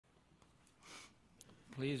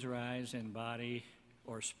Please rise in body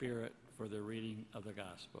or spirit for the reading of the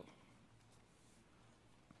gospel.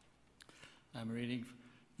 I'm reading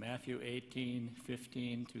Matthew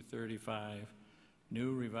 18:15 to 35,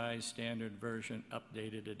 New Revised Standard Version,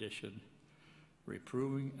 Updated Edition,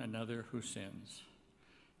 reproving another who sins.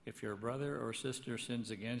 If your brother or sister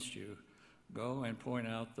sins against you, go and point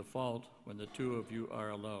out the fault when the two of you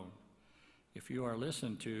are alone. If you are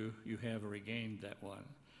listened to, you have regained that one.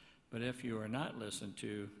 But if you are not listened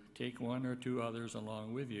to, take one or two others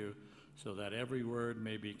along with you, so that every word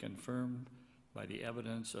may be confirmed by the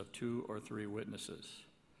evidence of 2 or 3 witnesses.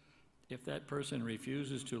 If that person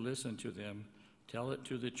refuses to listen to them, tell it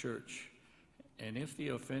to the church. And if the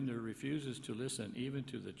offender refuses to listen even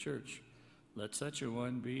to the church, let such a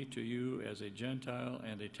one be to you as a Gentile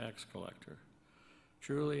and a tax collector.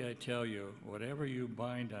 Truly I tell you, whatever you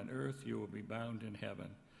bind on earth, you will be bound in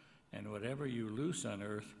heaven, and whatever you loose on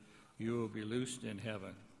earth, you will be loosed in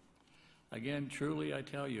heaven. Again, truly I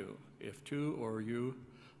tell you, if 2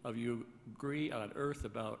 of you agree on earth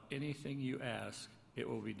about anything you ask, it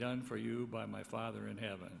will be done for you by my Father in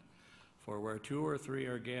heaven. For where 2 or 3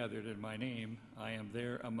 are gathered in my name, I am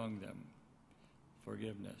there among them.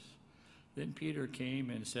 Forgiveness. Then Peter came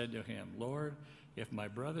and said to him, Lord, if my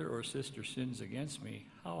brother or sister sins against me,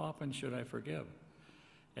 how often should I forgive?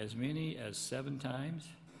 As many as 7 times?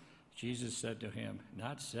 Jesus said to him,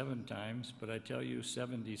 not 7 times, but I tell you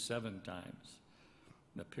 77 times.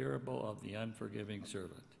 The parable of the unforgiving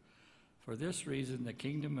servant. For this reason, the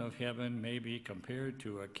kingdom of heaven may be compared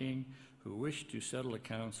to a king who wished to settle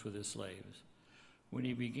accounts with his slaves. When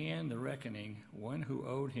he began the reckoning, one who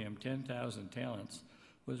owed him 10,000 talents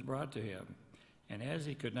was brought to him. And as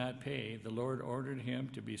he could not pay, the Lord ordered him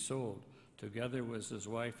to be sold, together with his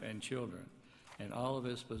wife and children, and all of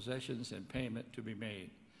his possessions in payment to be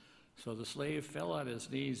made. So the slave fell on his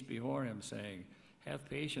knees before him, saying, have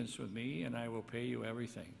patience with me, and I will pay you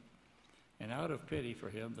everything. And out of pity for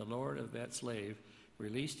him, the Lord of that slave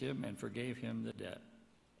released him and forgave him the debt.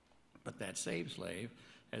 But that same slave,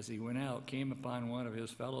 as he went out, came upon one of his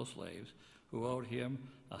fellow slaves who owed him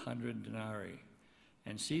 100 denarii.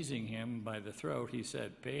 And seizing him by the throat, he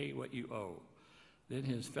said, pay what you owe. Then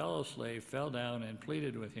his fellow slave fell down and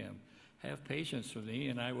pleaded with him, have patience with me,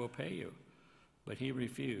 and I will pay you. But he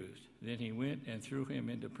refused. Then he went and threw him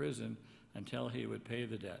into prison until he would pay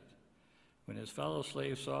the debt. When his fellow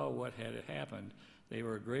slaves saw what had happened, they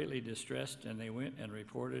were greatly distressed, and they went and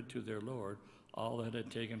reported to their Lord all that had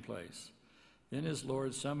taken place. Then his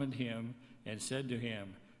Lord summoned him and said to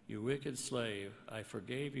him, you wicked slave, I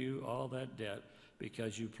forgave you all that debt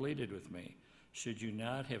because you pleaded with me. Should you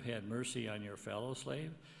not have had mercy on your fellow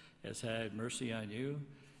slave, as I had mercy on you?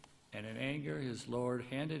 And in anger, his Lord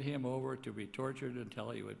handed him over to be tortured until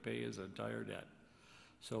he would pay his entire debt.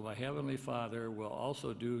 So my heavenly Father will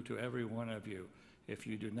also do to every one of you if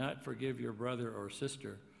you do not forgive your brother or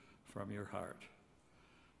sister from your heart.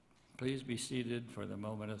 Please be seated for the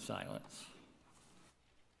moment of silence.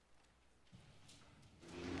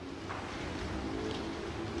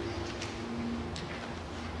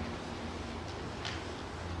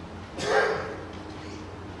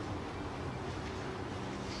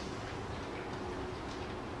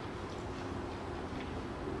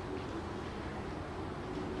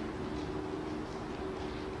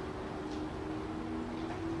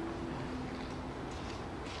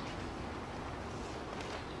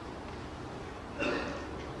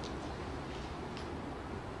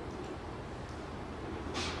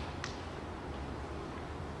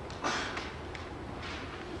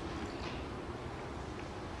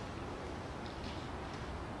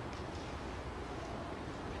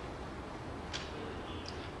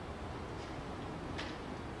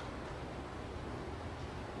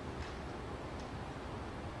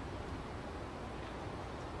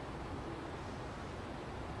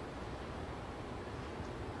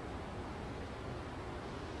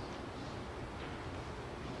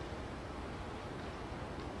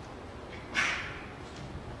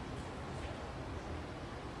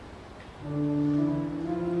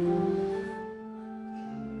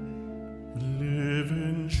 Live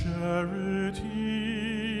in charity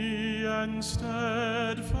and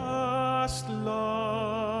steadfast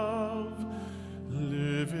love.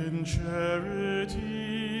 Live in charity,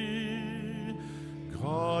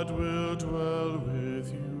 God will dwell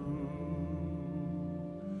with you.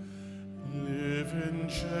 Live in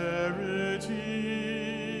charity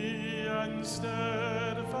and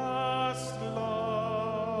steadfast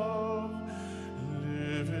love.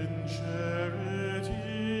 Live in charity,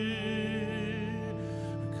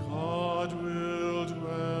 God will dwell with you. 'Tis the will of God that we should live in charity and steadfast love. Live in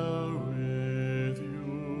charity, God will dwell with you. Live in charity, God will dwell with you. Live in charity, God will dwell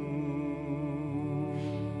with you. Live in charity, God will dwell with you. Live in charity, God will dwell with you. Live in charity, God will dwell with you. Live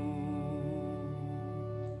in charity, God will dwell with you.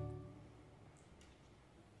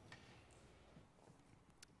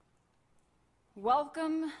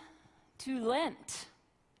 Welcome to Lent,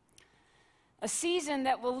 a season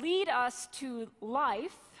that will lead us to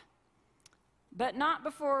life, but not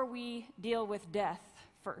before we deal with death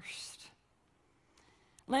first.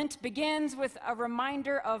 Lent begins with a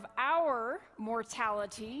reminder of our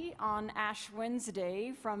mortality on Ash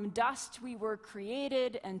Wednesday. From dust we were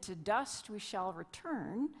created, and to dust we shall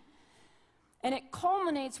return. And it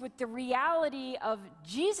culminates with the reality of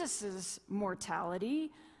Jesus' mortality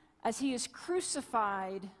as he is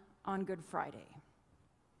crucified on Good Friday.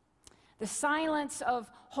 The silence of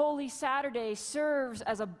Holy Saturday serves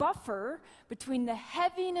as a buffer between the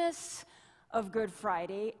heaviness of Good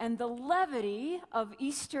Friday and the levity of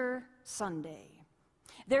Easter Sunday.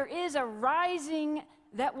 There is a rising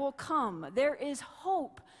that will come. There is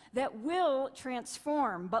hope that will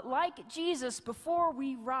transform. But like Jesus, before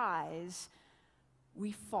we rise,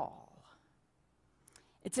 we fall.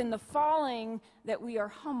 It's in the falling that we are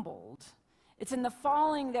humbled. It's in the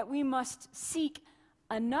falling that we must seek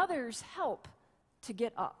another's help to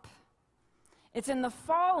get up. It's in the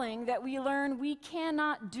falling that we learn we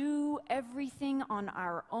cannot do everything on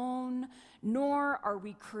our own, nor are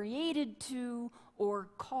we created to or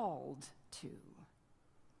called to.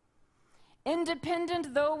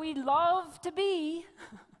 Independent though we love to be,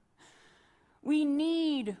 we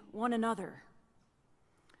need one another,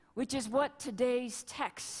 which is what today's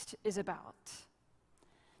text is about.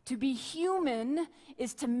 To be human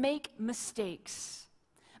is to make mistakes.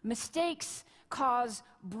 Mistakes cause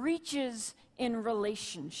breaches in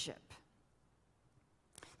relationship.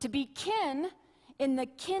 To be kin in the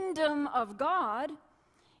kingdom of God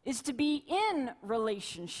is to be in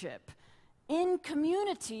relationship, in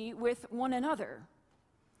community with one another.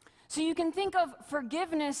 So you can think of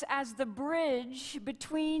forgiveness as the bridge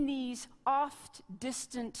between these oft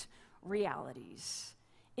distant realities.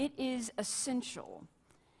 It is essential.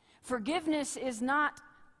 Forgiveness is not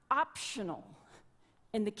optional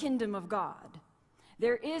in the kingdom of God.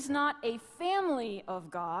 There is not a family of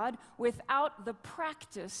God without the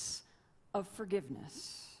practice of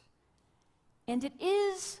forgiveness. And it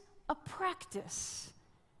is a practice.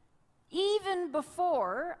 Even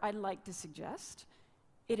before, I'd like to suggest,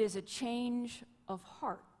 it is a change of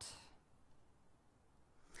heart.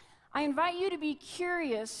 I invite you to be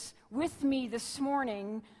curious with me this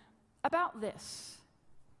morning about this.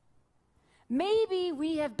 Maybe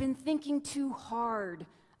we have been thinking too hard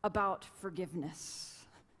about forgiveness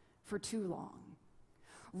for too long,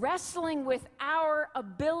 wrestling with our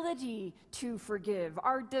ability to forgive,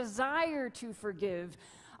 our desire to forgive,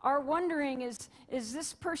 are wondering, is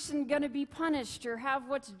this person going to be punished or have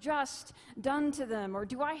what's just done to them? Or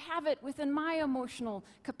do I have it within my emotional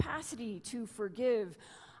capacity to forgive?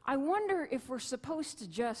 I wonder if we're supposed to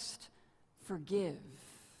just forgive.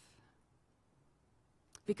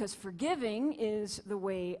 Because forgiving is the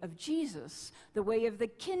way of Jesus, the way of the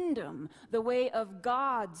kingdom, the way of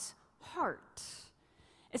God's heart.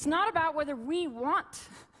 It's not about whether we want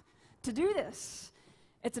to do this.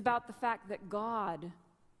 It's about the fact that God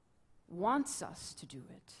wants us to do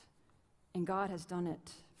it, and God has done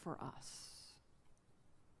it for us.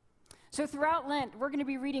 So throughout Lent, we're going to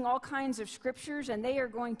be reading all kinds of scriptures, and they are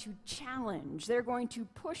going to challenge, they're going to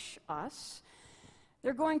push us,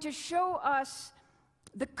 they're going to show us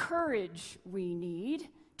the courage we need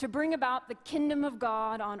to bring about the kingdom of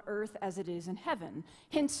God on earth as it is in heaven.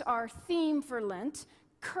 Hence our theme for Lent,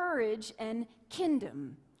 courage and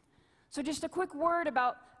kingdom. So just a quick word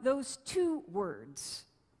about those two words.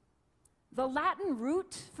 The Latin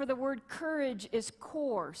root for the word courage is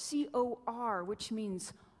cor, C-O-R, which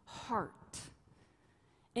means heart.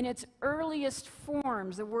 In its earliest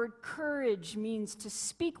forms, the word courage means to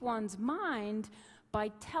speak one's mind by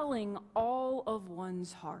telling all of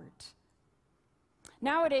one's heart.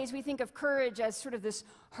 Nowadays, we think of courage as sort of this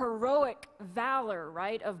heroic valor,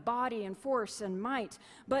 right, of body and force and might.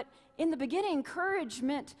 But in the beginning, courage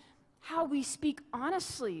meant how we speak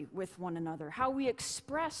honestly with one another, how we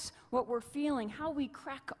express what we're feeling, how we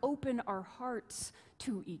crack open our hearts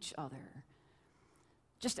to each other.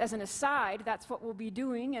 Just as an aside, that's what we'll be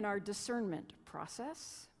doing in our discernment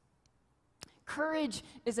process. Courage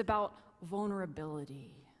is about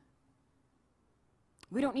vulnerability.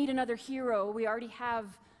 We don't need another hero. We already have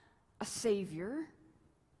a savior.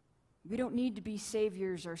 We don't need to be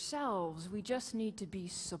saviors ourselves. We just need to be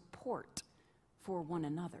support for one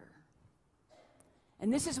another.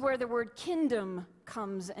 And this is where the word kingdom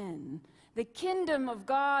comes in. The kingdom of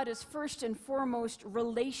God is first and foremost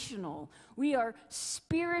relational. We are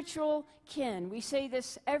spiritual kin. We say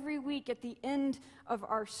this every week at the end of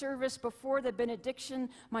our service before the benediction.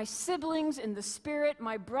 My siblings in the Spirit,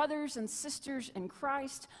 my brothers and sisters in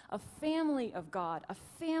Christ, a family of God, a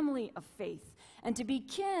family of faith. And to be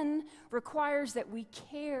kin requires that we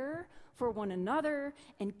care for one another,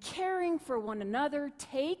 and caring for one another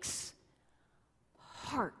takes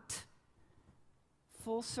heart.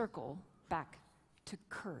 Full circle back to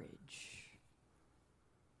courage.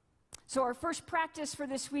 So our first practice for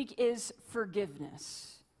this week is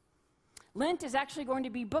forgiveness. Lent is actually going to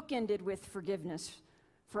be bookended with forgiveness.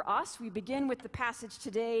 For us, we begin with the passage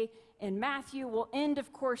today in Matthew. We'll end,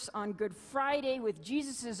 of course, on Good Friday with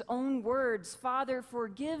Jesus' own words, "Father,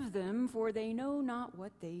 forgive them, for they know not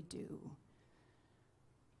what they do."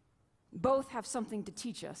 Both have something to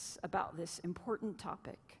teach us about this important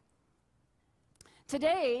topic.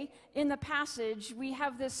 Today, in the passage, we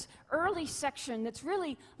have this early section that's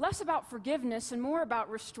really less about forgiveness and more about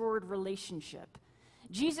restored relationship.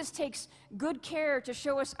 Jesus takes good care to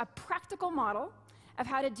show us a practical model of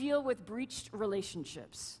how to deal with breached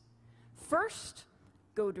relationships. First,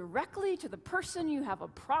 go directly to the person you have a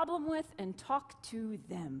problem with and talk to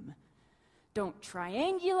them. Don't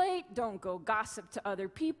triangulate, don't go gossip to other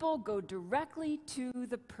people, go directly to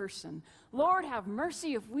the person. Lord, have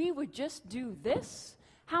mercy, if we would just do this,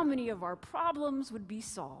 how many of our problems would be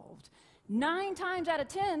solved? 9 times out of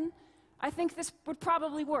 10, I think this would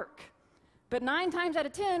probably work. But 9 times out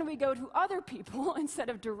of 10, we go to other people instead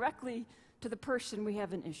of directly to the person we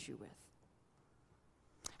have an issue with.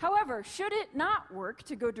 However, should it not work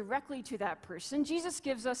to go directly to that person, Jesus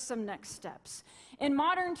gives us some next steps. In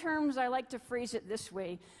modern terms, I like to phrase it this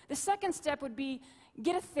way. The second step would be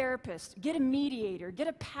get a therapist, get a mediator, get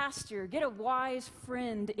a pastor, get a wise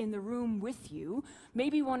friend in the room with you,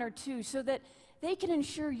 maybe 1 or 2, so that they can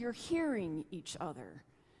ensure you're hearing each other,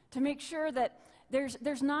 to make sure that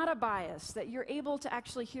there's not a bias, that you're able to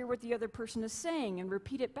actually hear what the other person is saying and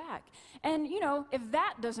repeat it back. And, if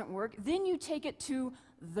that doesn't work, then you take it to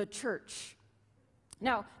the church.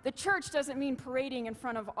 Now, the church doesn't mean parading in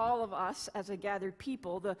front of all of us as a gathered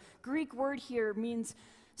people. The Greek word here means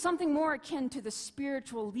something more akin to the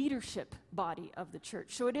spiritual leadership body of the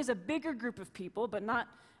church. So it is a bigger group of people, but not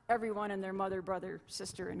everyone and their mother, brother,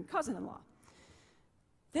 sister, and cousin-in-law.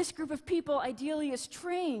 This group of people ideally is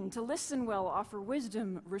trained to listen well, offer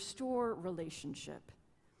wisdom, restore relationship.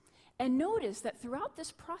 And notice that throughout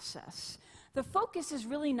this process, the focus is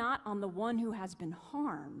really not on the one who has been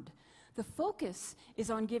harmed. The focus is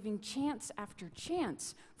on giving chance after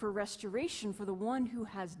chance for restoration for the one who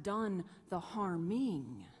has done the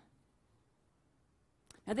harming.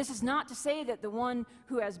 Now, this is not to say that the one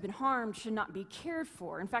who has been harmed should not be cared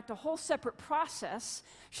for. In fact, a whole separate process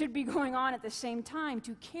should be going on at the same time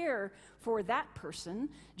to care for that person.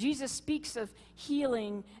 Jesus speaks of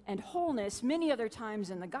healing and wholeness many other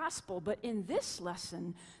times in the gospel, but in this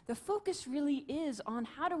lesson, the focus really is on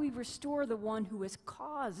how do we restore the one who has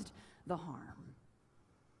caused the harm.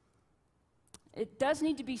 It does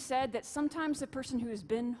need to be said that sometimes the person who has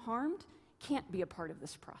been harmed can't be a part of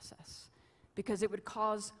this process, because it would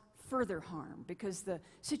cause further harm, because the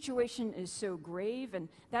situation is so grave, and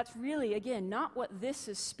that's really, again, not what this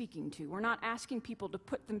is speaking to. We're not asking people to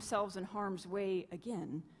put themselves in harm's way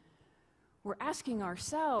again. We're asking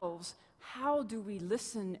ourselves, how do we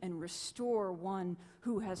listen and restore one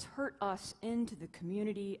who has hurt us into the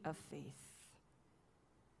community of faith?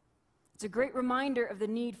 It's a great reminder of the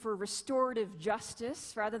need for restorative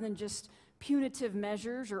justice rather than just punitive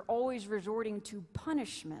measures or always resorting to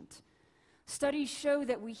punishment. Studies show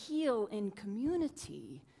that we heal in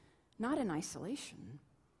community, not in isolation.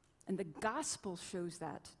 And the gospel shows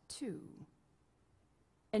that too.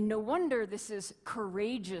 And no wonder this is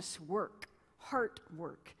courageous work, heart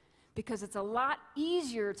work, because it's a lot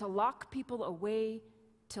easier to lock people away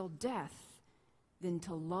till death than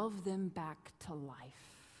to love them back to life.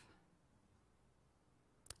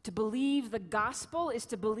 To believe the gospel is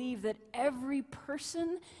to believe that every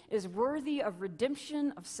person is worthy of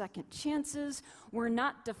redemption, of second chances. We're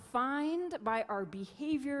not defined by our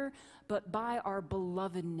behavior, but by our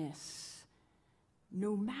belovedness,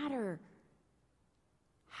 no matter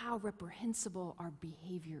how reprehensible our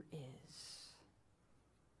behavior is.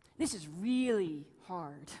 This is really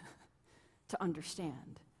hard to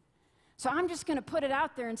understand. So I'm just going to put it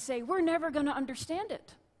out there and say, we're never going to understand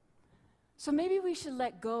it. So maybe we should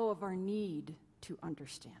let go of our need to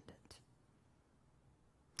understand it.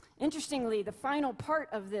 Interestingly, the final part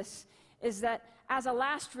of this is that as a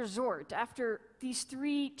last resort, after these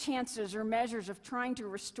 3 chances or measures of trying to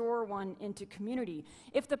restore one into community,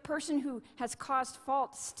 if the person who has caused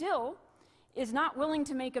fault still is not willing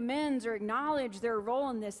to make amends or acknowledge their role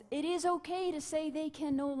in this, it is okay to say they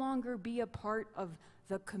can no longer be a part of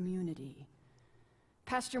the community.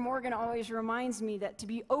 Pastor Morgan always reminds me that to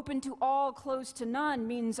be open to all, closed to none,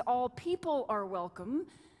 means all people are welcome,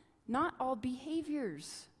 not all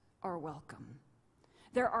behaviors are welcome.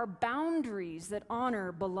 There are boundaries that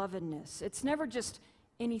honor belovedness. It's never just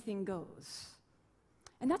anything goes.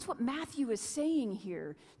 And that's what Matthew is saying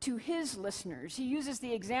here to his listeners. He uses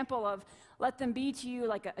the example of, let them be to you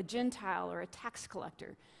like a Gentile or a tax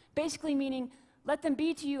collector. Basically meaning, let them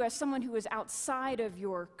be to you as someone who is outside of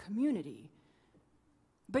your community.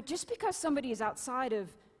 But just because somebody is outside of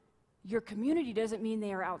your community doesn't mean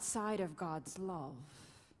they are outside of God's love.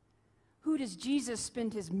 Who does Jesus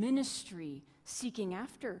spend his ministry seeking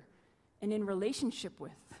after and in relationship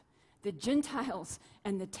with? The Gentiles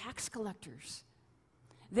and the tax collectors.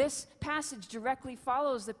 This passage directly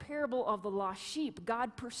follows the parable of the lost sheep,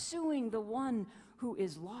 God pursuing the one who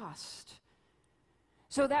is lost.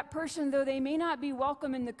 So that person, though they may not be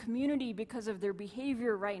welcome in the community because of their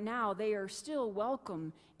behavior right now, they are still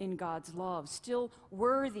welcome in God's love, still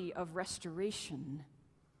worthy of restoration.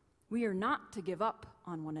 We are not to give up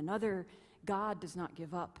on one another. God does not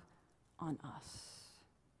give up on us.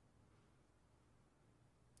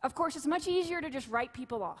 Of course, it's much easier to just write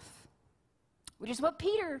people off, which is what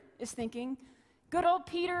Peter is thinking. Good old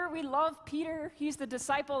Peter, we love Peter. He's the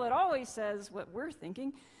disciple that always says what we're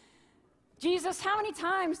thinking. Jesus, how many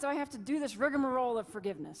times do I have to do this rigmarole of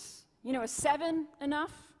forgiveness? Is 7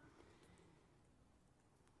 enough?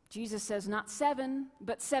 Jesus says not 7,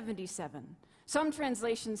 but 77. Some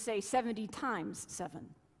translations say 70 times 7.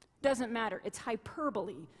 Doesn't matter, it's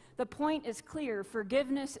hyperbole. The point is clear.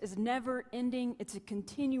 Forgiveness is never ending. It's a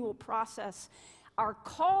continual process. Our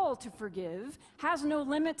call to forgive has no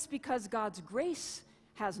limits because God's grace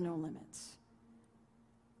has no limits.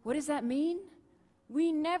 What does that mean?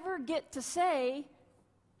 We never get to say,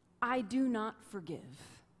 I do not forgive.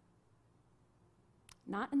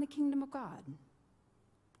 Not in the kingdom of God.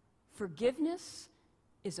 Forgiveness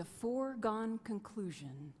is a foregone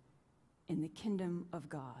conclusion in the kingdom of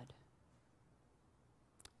God.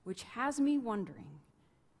 Which has me wondering,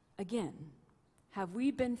 again, have we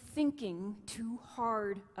been thinking too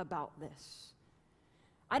hard about this?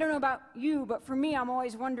 I don't know about you, but for me, I'm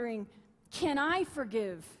always wondering, can I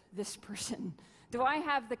forgive this person? Do I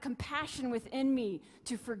have the compassion within me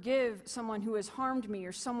to forgive someone who has harmed me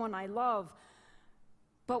or someone I love?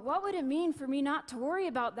 But what would it mean for me not to worry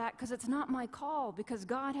about that because it's not my call, because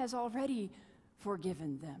God has already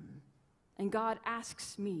forgiven them. And God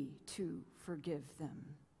asks me to forgive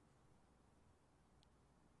them.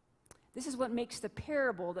 This is what makes the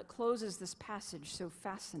parable that closes this passage so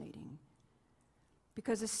fascinating.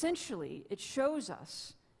 Because essentially, it shows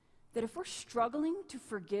us that if we're struggling to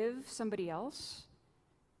forgive somebody else,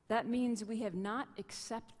 that means we have not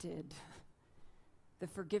accepted the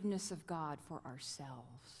forgiveness of God for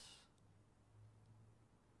ourselves.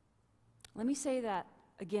 Let me say that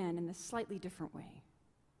again in a slightly different way.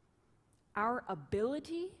 Our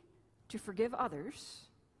ability to forgive others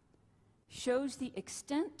shows the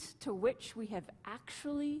extent to which we have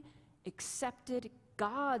actually accepted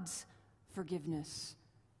God's forgiveness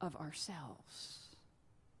of ourselves.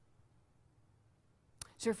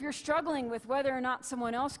 So if you're struggling with whether or not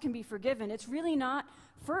someone else can be forgiven, it's really not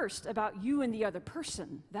first about you and the other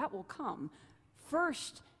person. That will come.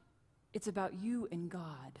 First, it's about you and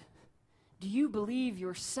God. Do you believe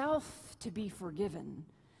yourself to be forgiven?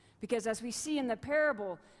 Because as we see in the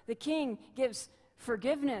parable, the king gives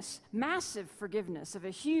forgiveness, massive forgiveness of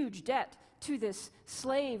a huge debt to this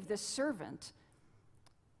slave, this servant.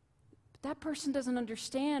 But that person doesn't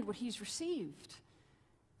understand what he's received,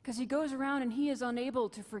 because he goes around and he is unable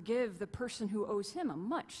to forgive the person who owes him a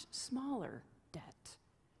much smaller debt.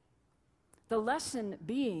 The lesson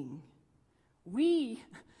being, we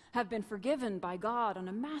have been forgiven by God on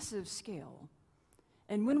a massive scale.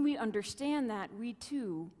 And when we understand that, we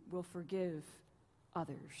too will forgive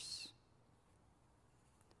others.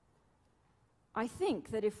 I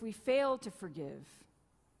think that if we fail to forgive,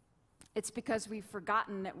 it's because we've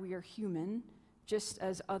forgotten that we are human, just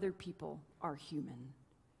as other people are human.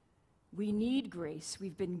 We need grace.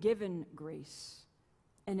 We've been given grace,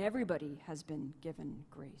 and everybody has been given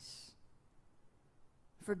grace.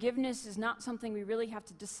 Forgiveness is not something we really have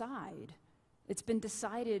to decide. It's been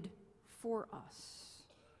decided for us.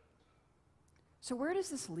 So where does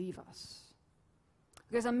this leave us?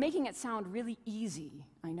 Because I'm making it sound really easy,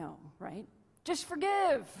 I know, right? Just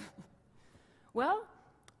forgive. Well,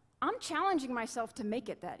 I'm challenging myself to make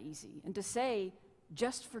it that easy and to say,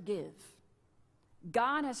 just forgive.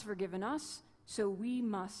 God has forgiven us, so we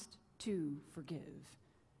must too forgive.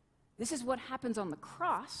 This is what happens on the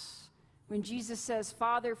cross when Jesus says,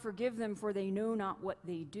 Father, forgive them, for they know not what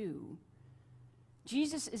they do.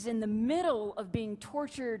 Jesus is in the middle of being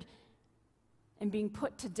tortured and being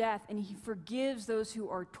put to death, and he forgives those who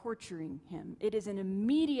are torturing him. It is an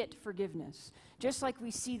immediate forgiveness, just like we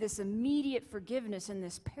see this immediate forgiveness in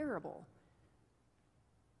this parable.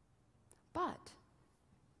 But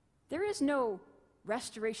there is no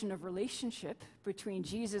restoration of relationship between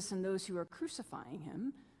Jesus and those who are crucifying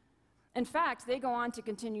him. In fact, they go on to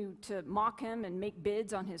continue to mock him and make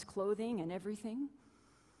bids on his clothing and everything.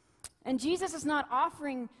 And Jesus is not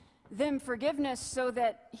offering them forgiveness so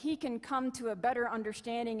that he can come to a better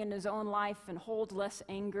understanding in his own life and hold less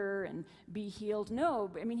anger and be healed. No,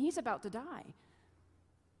 I mean, he's about to die.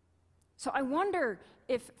 So I wonder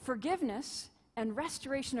if forgiveness and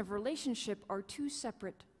restoration of relationship are two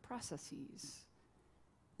separate processes.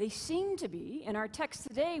 They seem to be. In our text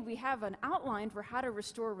today, we have an outline for how to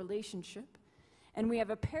restore relationship, and we have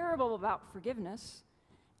a parable about forgiveness,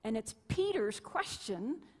 and it's Peter's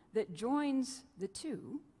question that joins the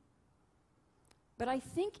two. But I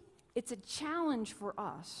think it's a challenge for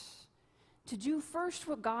us to do first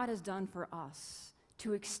what God has done for us,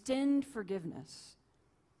 to extend forgiveness,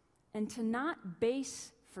 and to not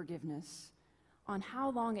base forgiveness on how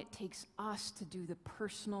long it takes us to do the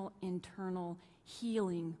personal, internal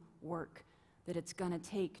healing work that it's going to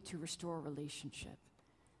take to restore a relationship.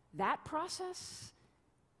 That process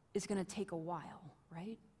is going to take a while,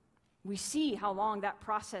 right? We see how long that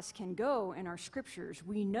process can go in our scriptures.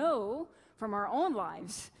 We know from our own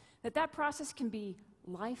lives that that process can be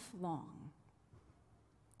lifelong.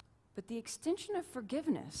 But the extension of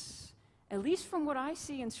forgiveness, at least from what I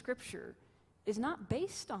see in Scripture, is not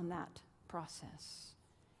based on that process.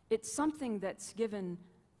 It's something that's given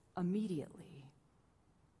immediately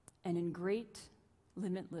and in great,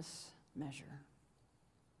 limitless measure.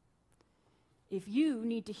 If you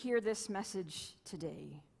need to hear this message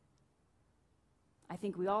today, I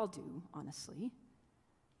think we all do, honestly,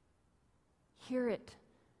 hear it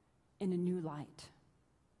in a new light.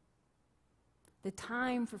 The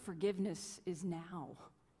time for forgiveness is now.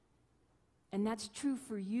 And that's true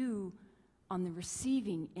for you on the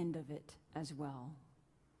receiving end of it as well.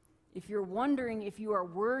 If you're wondering if you are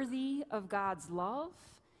worthy of God's love,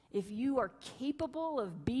 if you are capable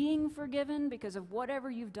of being forgiven because of whatever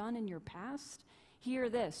you've done in your past, hear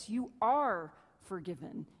this: you are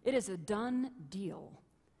forgiven. It is a done deal.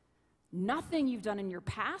 Nothing you've done in your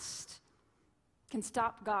past can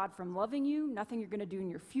stop God from loving you. Nothing you're going to do in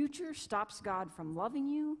your future stops God from loving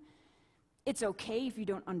you. It's okay if you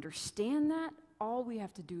don't understand that. All we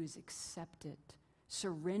have to do is accept it,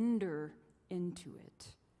 surrender into it.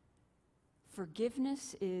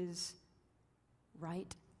 Forgiveness is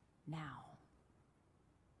right now.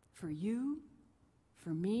 For you, for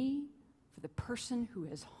me, for the person who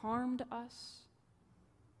has harmed us.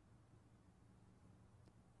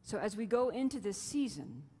 So as we go into this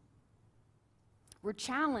season, we're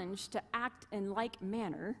challenged to act in like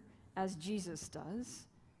manner as Jesus does,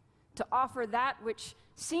 to offer that which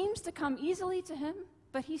seems to come easily to him,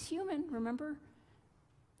 but he's human, remember?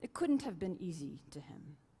 It couldn't have been easy to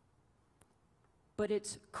him. But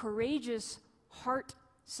it's courageous,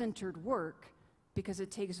 heart-centered work because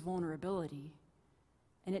it takes vulnerability,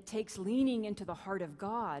 and it takes leaning into the heart of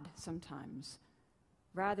God sometimes,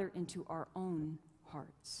 rather into our own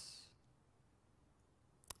hearts.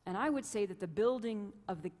 And I would say that the building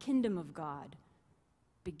of the kingdom of God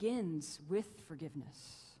begins with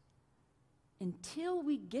forgiveness. Until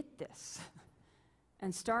we get this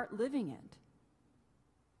and start living it,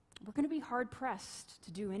 we're going to be hard-pressed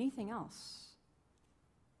to do anything else.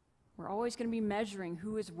 We're always going to be measuring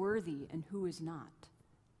who is worthy and who is not.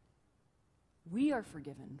 We are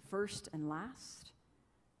forgiven first and last,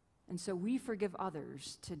 and so we forgive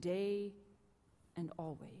others today and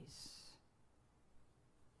always.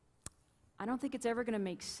 I don't think it's ever going to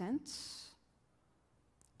make sense,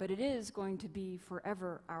 but it is going to be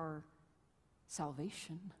forever our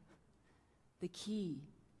salvation, the key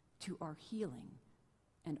to our healing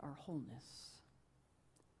and our wholeness.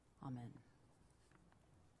 Amen.